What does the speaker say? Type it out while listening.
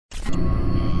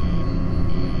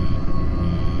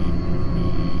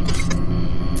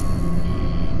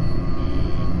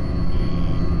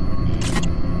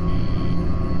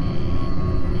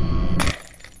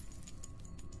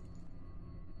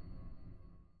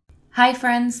Hi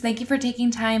friends, thank you for taking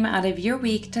time out of your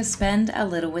week to spend a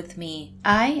little with me.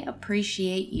 I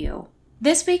appreciate you.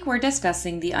 This week we're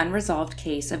discussing the unresolved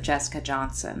case of Jessica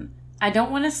Johnson. I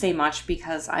don't want to say much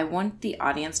because I want the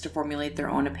audience to formulate their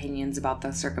own opinions about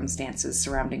the circumstances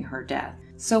surrounding her death.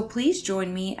 So please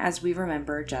join me as we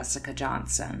remember Jessica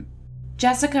Johnson.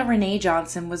 Jessica Renee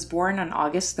Johnson was born on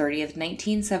August 30th,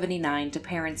 1979 to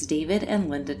parents David and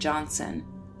Linda Johnson.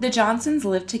 The Johnsons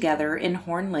lived together in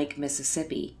Horn Lake,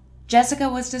 Mississippi. Jessica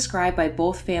was described by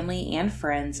both family and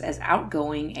friends as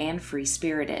outgoing and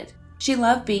free-spirited. She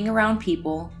loved being around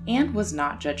people and was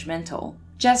not judgmental.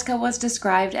 Jessica was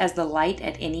described as the light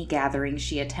at any gathering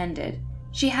she attended.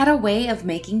 She had a way of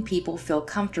making people feel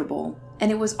comfortable, and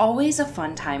it was always a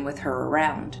fun time with her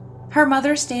around. Her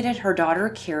mother stated her daughter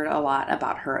cared a lot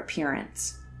about her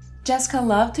appearance. Jessica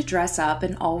loved to dress up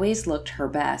and always looked her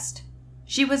best.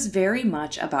 She was very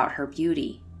much about her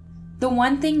beauty. The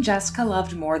one thing Jessica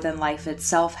loved more than life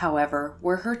itself, however,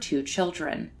 were her two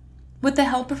children. With the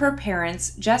help of her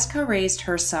parents, Jessica raised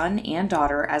her son and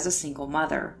daughter as a single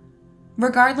mother.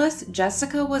 Regardless,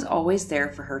 Jessica was always there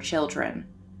for her children.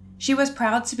 She was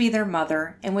proud to be their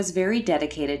mother and was very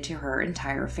dedicated to her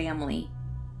entire family.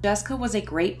 Jessica was a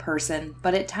great person,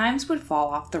 but at times would fall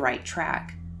off the right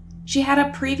track. She had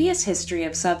a previous history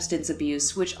of substance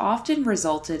abuse, which often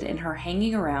resulted in her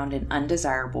hanging around an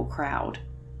undesirable crowd.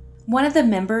 One of the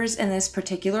members in this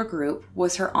particular group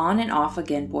was her on and off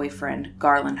again boyfriend,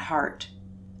 Garland Hart.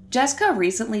 Jessica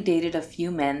recently dated a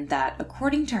few men that,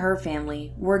 according to her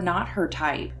family, were not her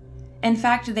type. In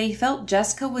fact, they felt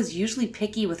Jessica was usually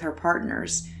picky with her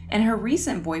partners, and her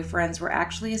recent boyfriends were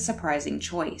actually a surprising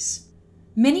choice.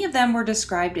 Many of them were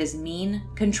described as mean,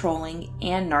 controlling,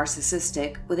 and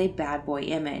narcissistic with a bad boy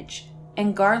image,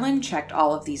 and Garland checked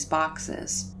all of these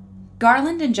boxes.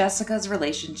 Garland and Jessica's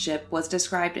relationship was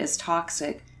described as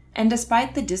toxic, and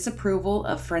despite the disapproval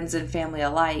of friends and family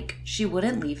alike, she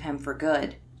wouldn't leave him for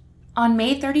good. On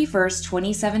May 31st,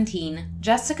 2017,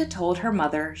 Jessica told her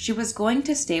mother she was going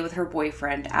to stay with her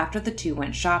boyfriend after the two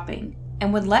went shopping,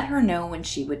 and would let her know when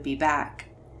she would be back.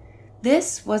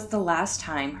 This was the last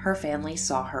time her family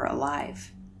saw her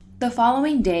alive. The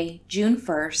following day, June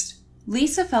 1st,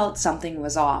 Lisa felt something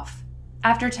was off.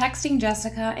 After texting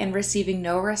Jessica and receiving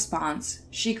no response,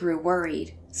 she grew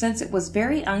worried, since it was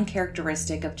very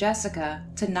uncharacteristic of Jessica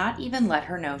to not even let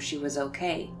her know she was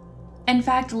okay. In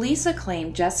fact, Lisa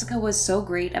claimed Jessica was so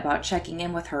great about checking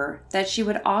in with her that she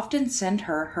would often send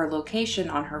her her location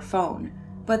on her phone,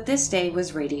 but this day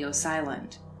was radio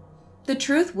silent. The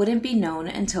truth wouldn't be known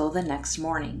until the next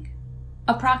morning.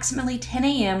 Approximately 10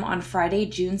 a.m. on Friday,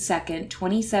 June 2nd,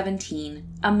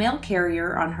 2017, a mail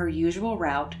carrier on her usual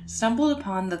route stumbled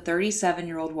upon the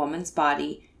 37-year-old woman's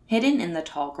body hidden in the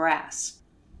tall grass.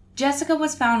 Jessica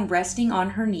was found resting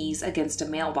on her knees against a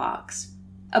mailbox.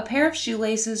 A pair of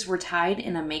shoelaces were tied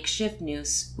in a makeshift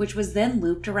noose, which was then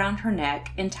looped around her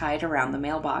neck and tied around the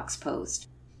mailbox post.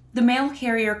 The mail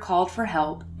carrier called for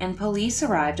help, and police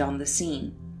arrived on the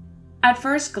scene. At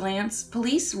first glance,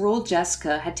 police ruled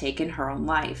Jessica had taken her own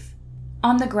life.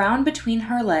 On the ground between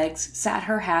her legs sat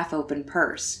her half-open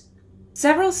purse.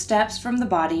 Several steps from the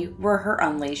body were her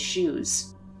unlaced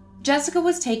shoes. Jessica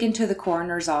was taken to the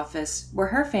coroner's office, where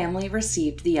her family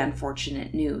received the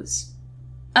unfortunate news.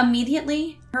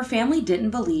 Immediately, her family didn't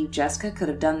believe Jessica could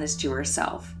have done this to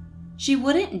herself. She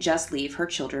wouldn't just leave her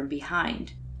children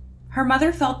behind. Her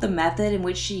mother felt the method in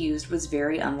which she used was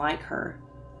very unlike her.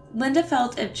 Linda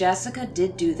felt if Jessica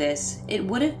did do this, it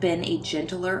would have been a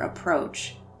gentler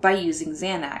approach by using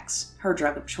Xanax, her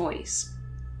drug of choice.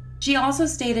 She also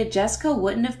stated Jessica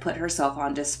wouldn't have put herself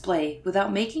on display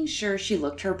without making sure she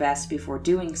looked her best before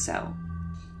doing so.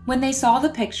 When they saw the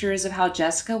pictures of how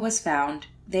Jessica was found,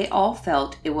 they all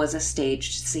felt it was a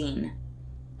staged scene.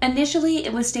 Initially,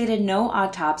 it was stated no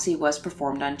autopsy was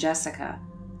performed on Jessica.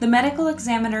 The medical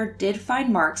examiner did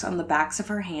find marks on the backs of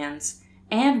her hands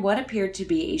and what appeared to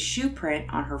be a shoe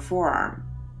print on her forearm.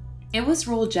 It was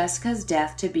ruled Jessica's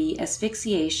death to be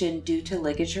asphyxiation due to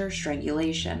ligature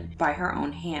strangulation by her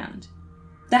own hand.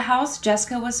 The house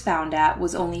Jessica was found at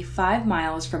was only 5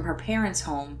 miles from her parents'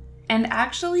 home and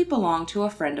actually belonged to a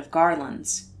friend of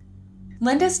Garland's.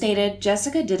 Linda stated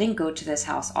Jessica didn't go to this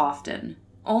house often,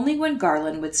 only when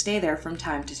Garland would stay there from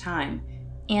time to time,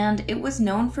 and it was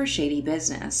known for shady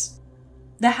business.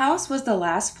 The house was the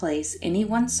last place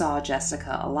anyone saw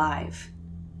Jessica alive.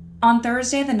 On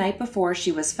Thursday, the night before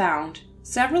she was found,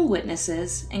 Several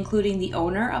witnesses, including the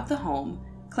owner of the home,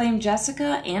 claimed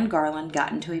Jessica and Garland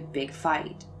got into a big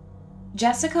fight.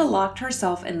 Jessica locked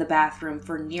herself in the bathroom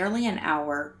for nearly an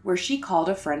hour, where she called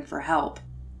a friend for help.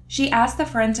 She asked the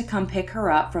friend to come pick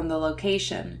her up from the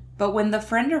location, but when the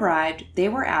friend arrived, they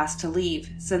were asked to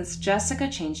leave since Jessica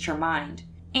changed her mind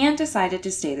and decided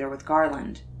to stay there with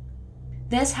Garland.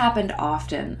 This happened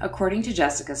often, according to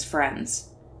Jessica's friends.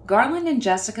 Garland and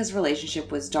Jessica's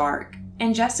relationship was dark,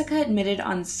 and Jessica admitted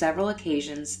on several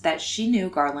occasions that she knew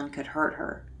Garland could hurt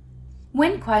her.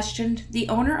 When questioned, the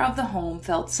owner of the home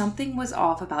felt something was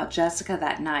off about Jessica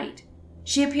that night.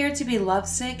 She appeared to be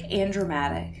lovesick and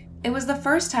dramatic. It was the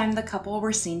first time the couple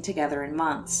were seen together in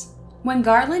months. When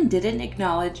Garland didn't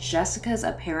acknowledge Jessica's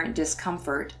apparent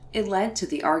discomfort, it led to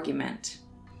the argument.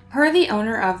 Per the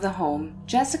owner of the home,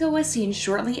 Jessica was seen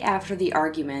shortly after the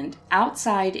argument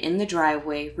outside in the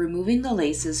driveway removing the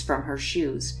laces from her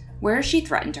shoes, where she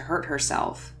threatened to hurt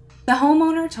herself. The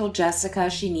homeowner told Jessica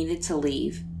she needed to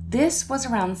leave. This was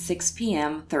around 6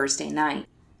 p.m. Thursday night.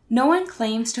 No one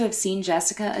claims to have seen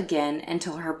Jessica again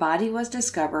until her body was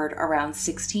discovered around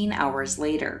 16 hours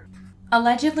later.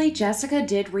 Allegedly, Jessica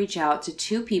did reach out to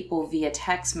two people via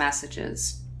text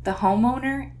messages, the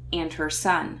homeowner and her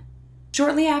son.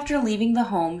 Shortly after leaving the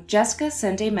home, Jessica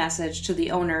sent a message to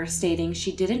the owner stating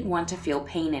she didn't want to feel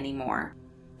pain anymore.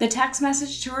 The text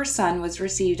message to her son was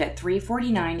received at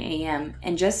 3:49 a.m.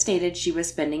 and just stated she was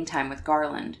spending time with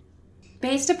Garland.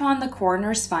 Based upon the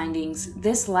coroner's findings,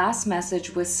 this last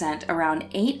message was sent around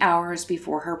 8 hours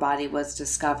before her body was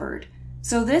discovered.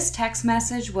 So this text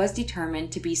message was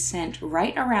determined to be sent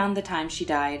right around the time she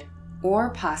died, or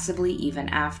possibly even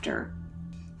after.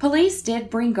 Police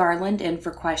did bring Garland in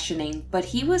for questioning, but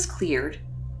he was cleared.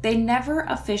 They never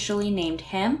officially named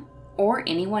him or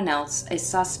anyone else a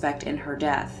suspect in her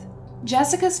death.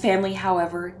 Jessica's family,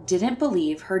 however, didn't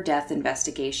believe her death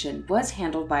investigation was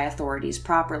handled by authorities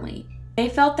properly. They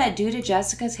felt that due to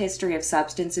Jessica's history of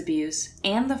substance abuse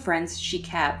and the friends she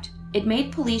kept, it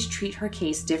made police treat her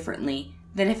case differently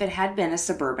than if it had been a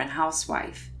suburban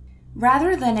housewife.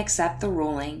 Rather than accept the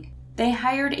ruling, they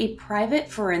hired a private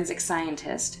forensic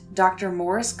scientist, Dr.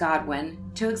 Morris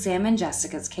Godwin, to examine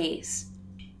Jessica's case.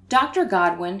 Dr.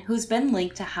 Godwin, who's been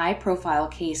linked to high-profile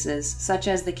cases such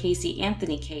as the Casey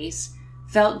Anthony case,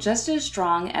 felt just as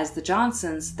strong as the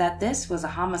Johnsons that this was a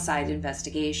homicide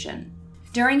investigation.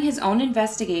 During his own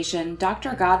investigation,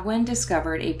 Dr. Godwin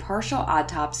discovered a partial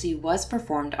autopsy was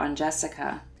performed on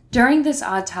Jessica. During this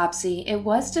autopsy, it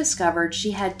was discovered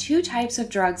she had 2 types of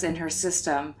drugs in her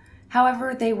system.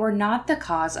 However, they were not the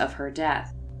cause of her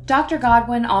death. Dr.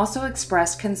 Godwin also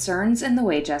expressed concerns in the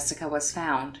way Jessica was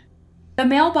found. The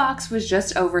mailbox was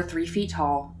just over 3 feet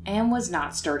tall and was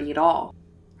not sturdy at all.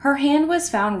 Her hand was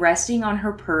found resting on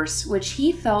her purse, which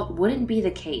he felt wouldn't be the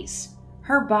case.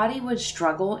 Her body would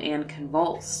struggle and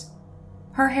convulse.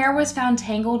 Her hair was found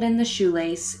tangled in the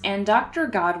shoelace, and Dr.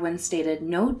 Godwin stated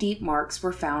no deep marks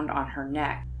were found on her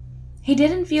neck. He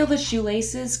didn't feel the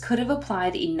shoelaces could have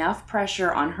applied enough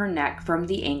pressure on her neck from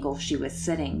the angle she was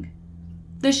sitting.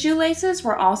 The shoelaces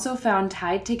were also found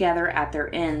tied together at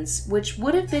their ends, which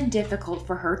would have been difficult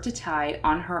for her to tie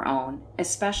on her own,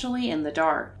 especially in the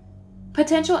dark.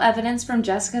 Potential evidence from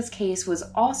Jessica's case was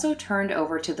also turned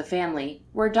over to the family,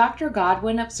 where Dr.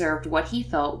 Godwin observed what he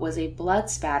felt was a blood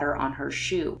spatter on her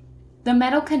shoe. The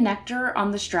metal connector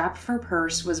on the strap of her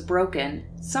purse was broken,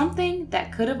 something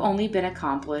that could have only been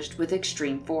accomplished with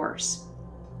extreme force.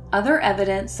 Other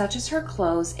evidence, such as her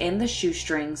clothes and the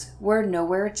shoestrings, were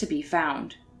nowhere to be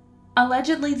found.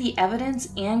 Allegedly, the evidence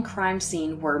and crime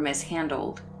scene were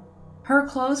mishandled. Her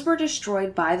clothes were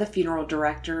destroyed by the funeral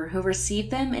director, who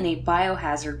received them in a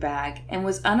biohazard bag and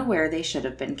was unaware they should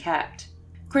have been kept.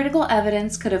 Critical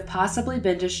evidence could have possibly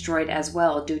been destroyed as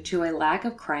well due to a lack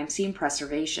of crime scene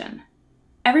preservation.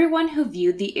 Everyone who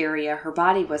viewed the area her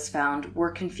body was found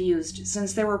were confused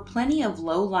since there were plenty of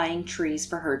low-lying trees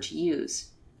for her to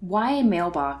use. Why a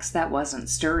mailbox that wasn't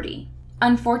sturdy?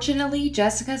 Unfortunately,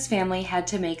 Jessica's family had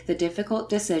to make the difficult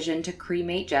decision to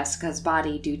cremate Jessica's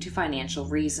body due to financial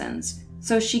reasons,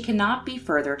 so she cannot be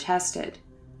further tested.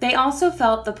 They also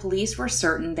felt the police were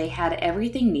certain they had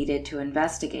everything needed to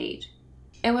investigate.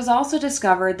 It was also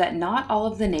discovered that not all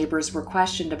of the neighbors were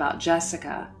questioned about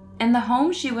Jessica, and the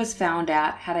home she was found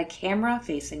at had a camera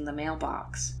facing the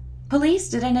mailbox. Police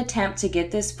did an attempt to get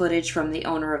this footage from the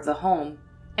owner of the home,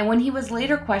 and when he was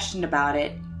later questioned about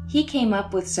it, he came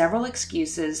up with several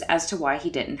excuses as to why he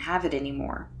didn't have it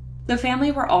anymore. The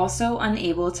family were also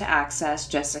unable to access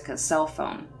Jessica's cell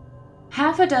phone.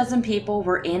 Half a dozen people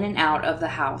were in and out of the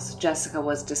house Jessica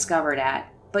was discovered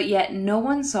at, but yet no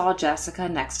one saw Jessica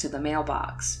next to the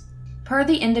mailbox. Per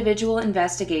the individual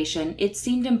investigation, it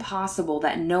seemed impossible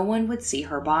that no one would see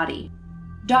her body.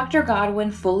 Dr.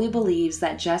 Godwin fully believes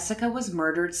that Jessica was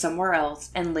murdered somewhere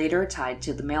else and later tied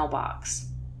to the mailbox.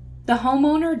 The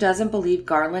homeowner doesn't believe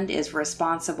Garland is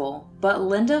responsible, but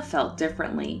Linda felt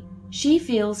differently. She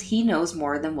feels he knows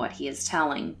more than what he is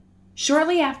telling.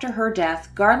 Shortly after her death,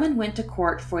 Garland went to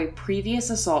court for a previous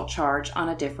assault charge on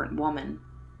a different woman.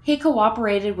 He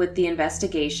cooperated with the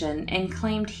investigation and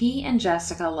claimed he and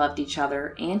Jessica loved each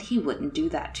other and he wouldn't do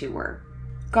that to her.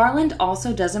 Garland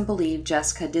also doesn't believe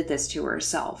Jessica did this to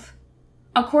herself.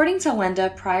 According to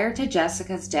Linda, prior to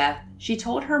Jessica's death, she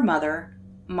told her mother,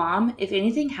 "Mom, if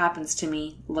anything happens to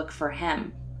me, look for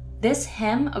him." This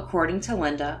him, according to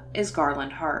Linda, is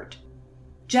Garland Hart.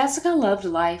 Jessica loved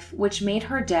life, which made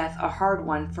her death a hard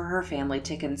one for her family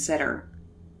to consider.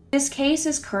 This case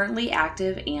is currently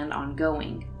active and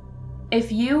ongoing. If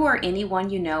you or anyone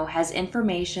you know has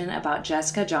information about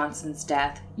Jessica Johnson's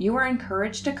death, you are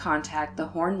encouraged to contact the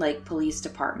Horn Lake Police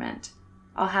Department.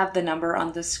 I'll have the number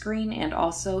on the screen and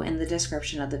also in the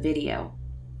description of the video.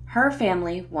 Her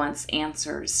family wants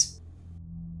answers.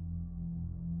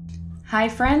 Hi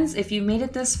friends, if you made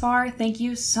it this far, thank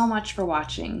you so much for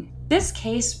watching. This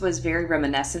case was very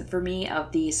reminiscent for me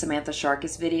of the Samantha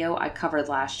Sharkis video I covered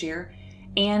last year,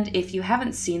 and if you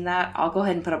haven't seen that, I'll go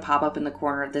ahead and put a pop-up in the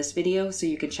corner of this video so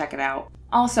you can check it out.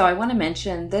 Also, I want to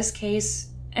mention this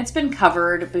case, it's been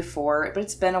covered before, but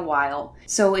it's been a while.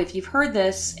 So if you've heard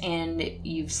this and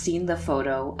you've seen the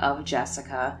photo of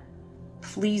Jessica,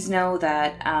 please know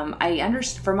that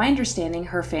from my understanding,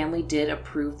 her family did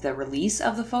approve the release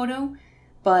of the photo,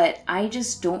 but I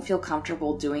just don't feel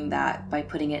comfortable doing that by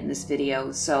putting it in this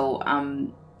video. So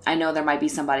I know there might be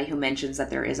somebody who mentions that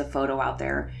there is a photo out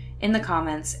there in the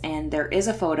comments, and there is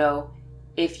a photo.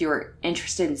 If you're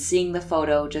interested in seeing the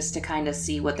photo just to kind of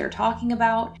see what they're talking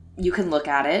about, you can look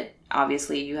at it.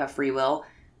 Obviously, you have free will,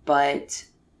 but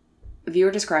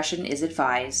viewer discretion is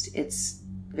advised. It's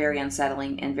very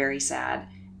unsettling and very sad,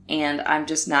 and I'm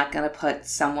just not going to put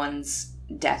someone's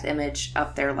death image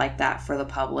up there like that for the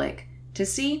public to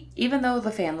see, even though the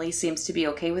family seems to be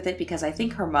okay with it, because I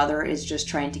think her mother is just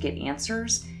trying to get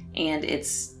answers, and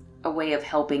it's a way of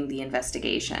helping the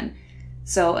investigation.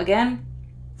 So again,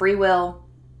 free will,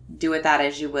 do with that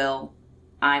as you will.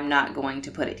 I'm not going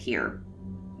to put it here,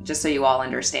 just so you all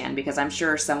understand, because I'm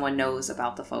sure someone knows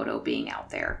about the photo being out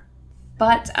there.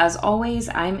 But as always,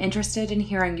 I'm interested in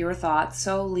hearing your thoughts,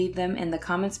 so leave them in the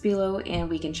comments below and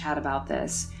we can chat about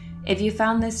this. If you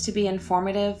found this to be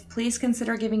informative, please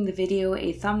consider giving the video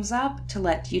a thumbs up to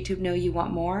let YouTube know you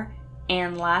want more.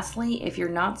 And lastly, if you're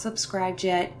not subscribed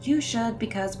yet, you should,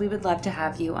 because we would love to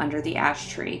have you under the ash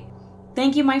tree.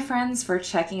 Thank you, my friends, for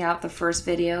checking out the first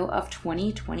video of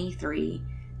 2023.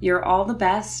 You're all the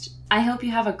best. I hope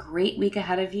you have a great week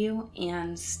ahead of you,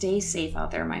 and stay safe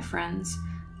out there, my friends.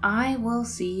 I will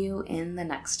see you in the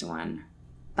next one.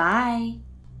 Bye!